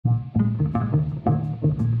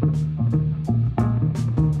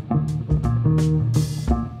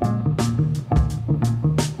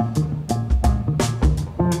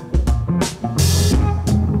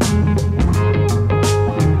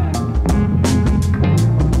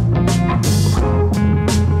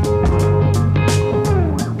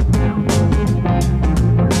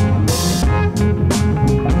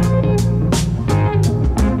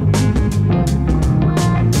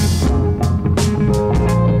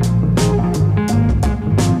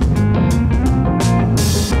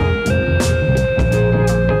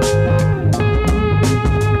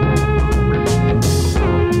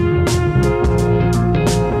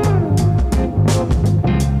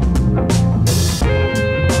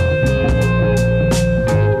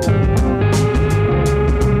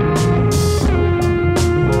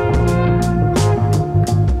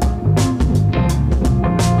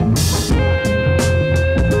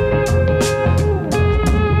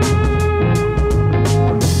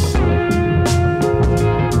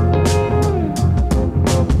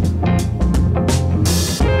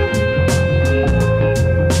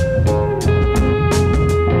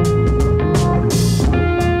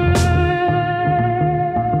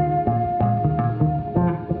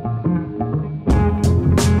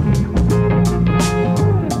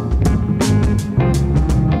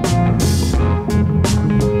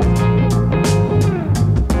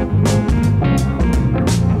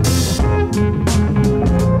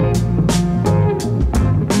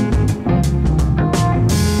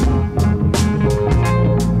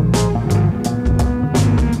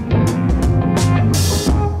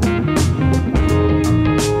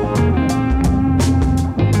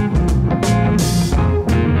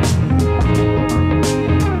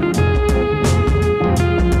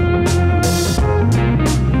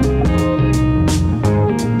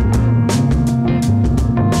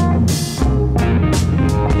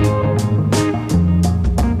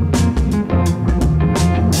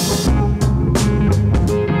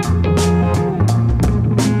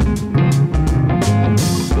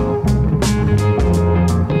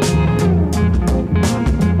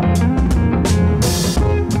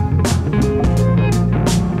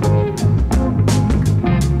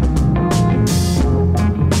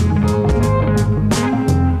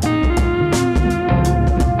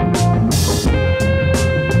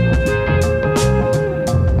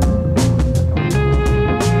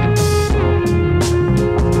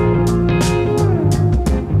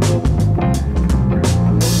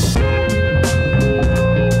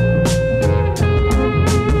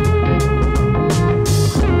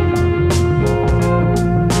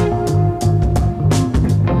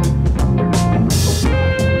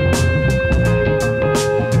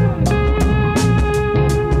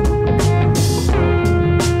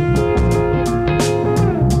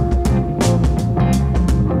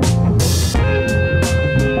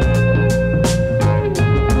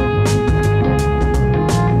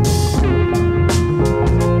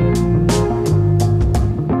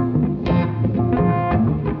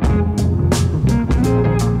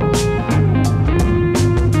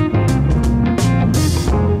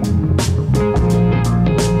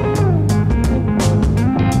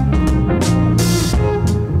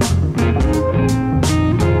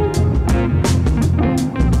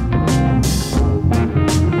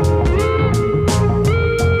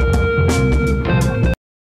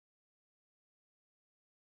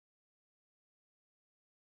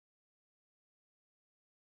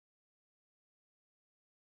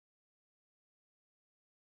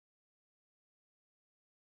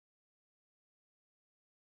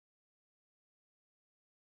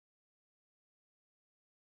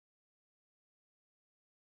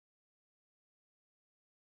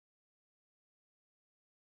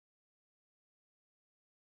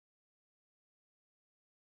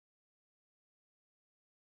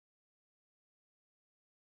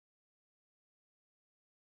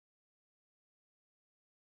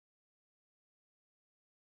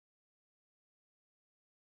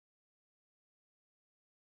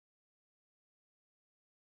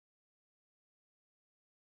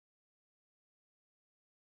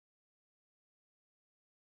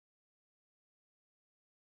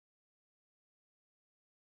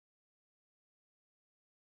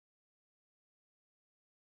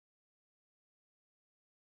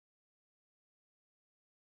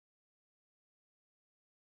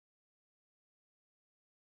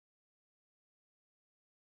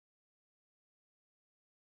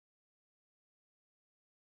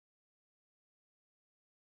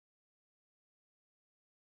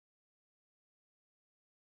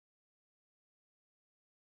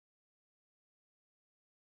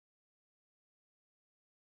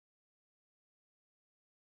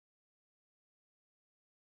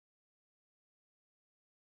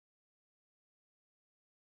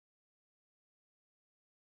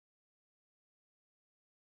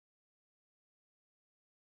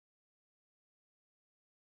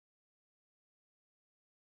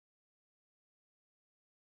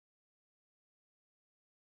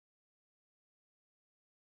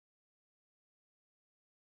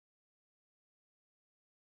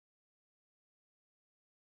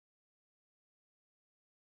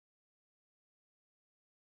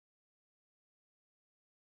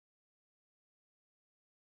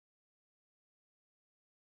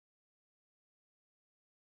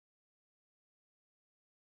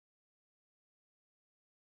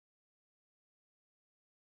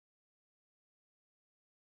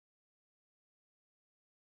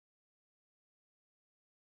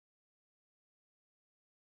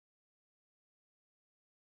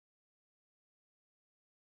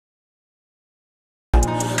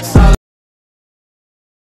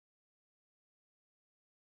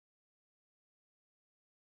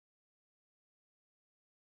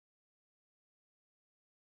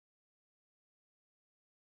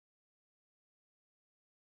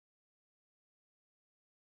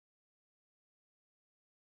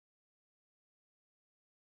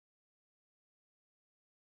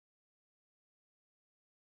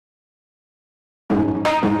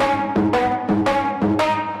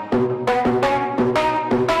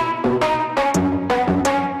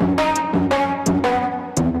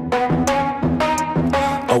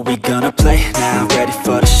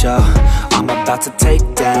about to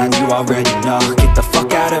take down, you already know. Get the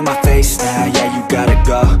fuck out of my face now, yeah, you gotta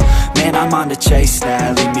go. Man, I'm on the chase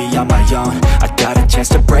now, leave me on my own. I got a chance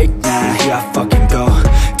to break now, here I fucking go.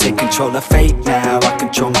 Take control of fate now, I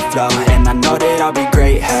control my flow. And I know that I'll be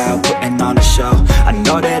great, how, putting on a show. I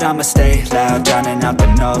know that I'ma stay loud, drowning out the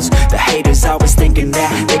noise. The haters always thinking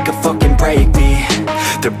that they could fucking break me.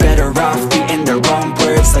 They're better off eating their own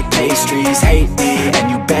words like pastries. Hate me, and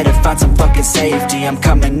you better find some fucking safety. I'm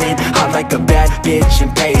coming in hot like a bad bitch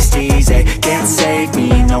in pasties. They can't save me,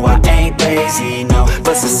 no I ain't lazy, no.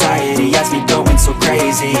 But society has me going so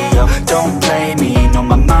crazy, yo. Don't blame me, no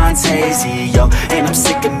my mind's hazy, yo. And I'm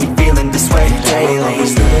sick of me feeling this way daily. I will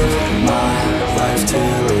always live my life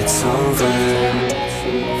till it's over,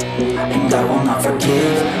 and I will not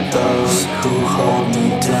forgive those who hold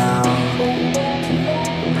me down.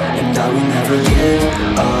 And I will never give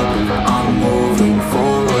up, I'm moving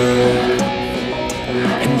forward.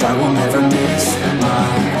 And I will never miss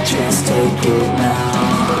my chance, take it now.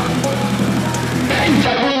 And I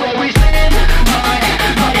will always live my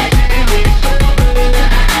life till it's over,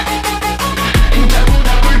 and I will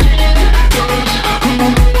never give those who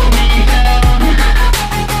hold me down.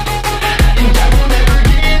 And I will never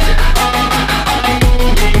give up, I'm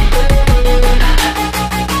moving forward.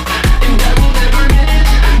 And I will never miss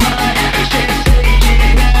my chance, take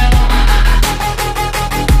it now.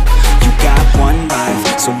 You got one life,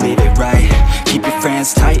 so live it right. Keep your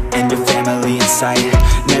friends tight and your family in sight.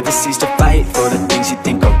 Never cease to fight for the things you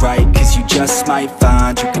think are right, cause you just might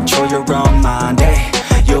find you control your own mind, eh?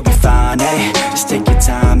 You'll be fine, eh? Just take your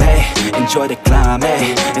time, eh? Enjoy the climb,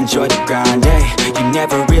 eh? Enjoy the grind, eh? You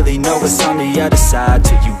never really know what's on the other side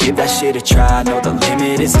till you give that shit a try. Know the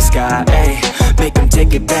limit is the sky, eh? Make them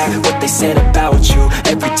take it back, what they said about you.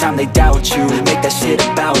 Every time they doubt you, make that shit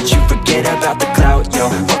about you. Forget about the clout, yo.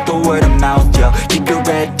 Fuck the word of mouth, yo. Keep your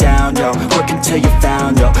head down, yo. Work until you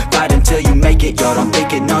found, yo. Fight until you make it, yo. Don't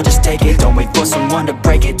think it, no, just take it. Don't wait for someone to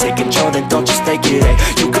break it. Take control, then don't just take it, eh?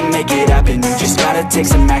 You can make it happen, you just gotta take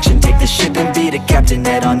some action. Take the ship and be the captain.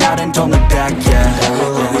 Head on out and don't look back, yeah. I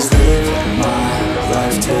will always live my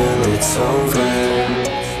life till it's over,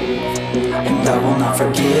 and I will not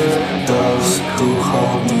forgive those who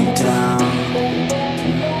hold me down.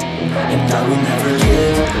 And I will never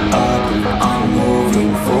give up, I'm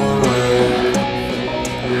moving forward.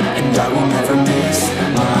 And I will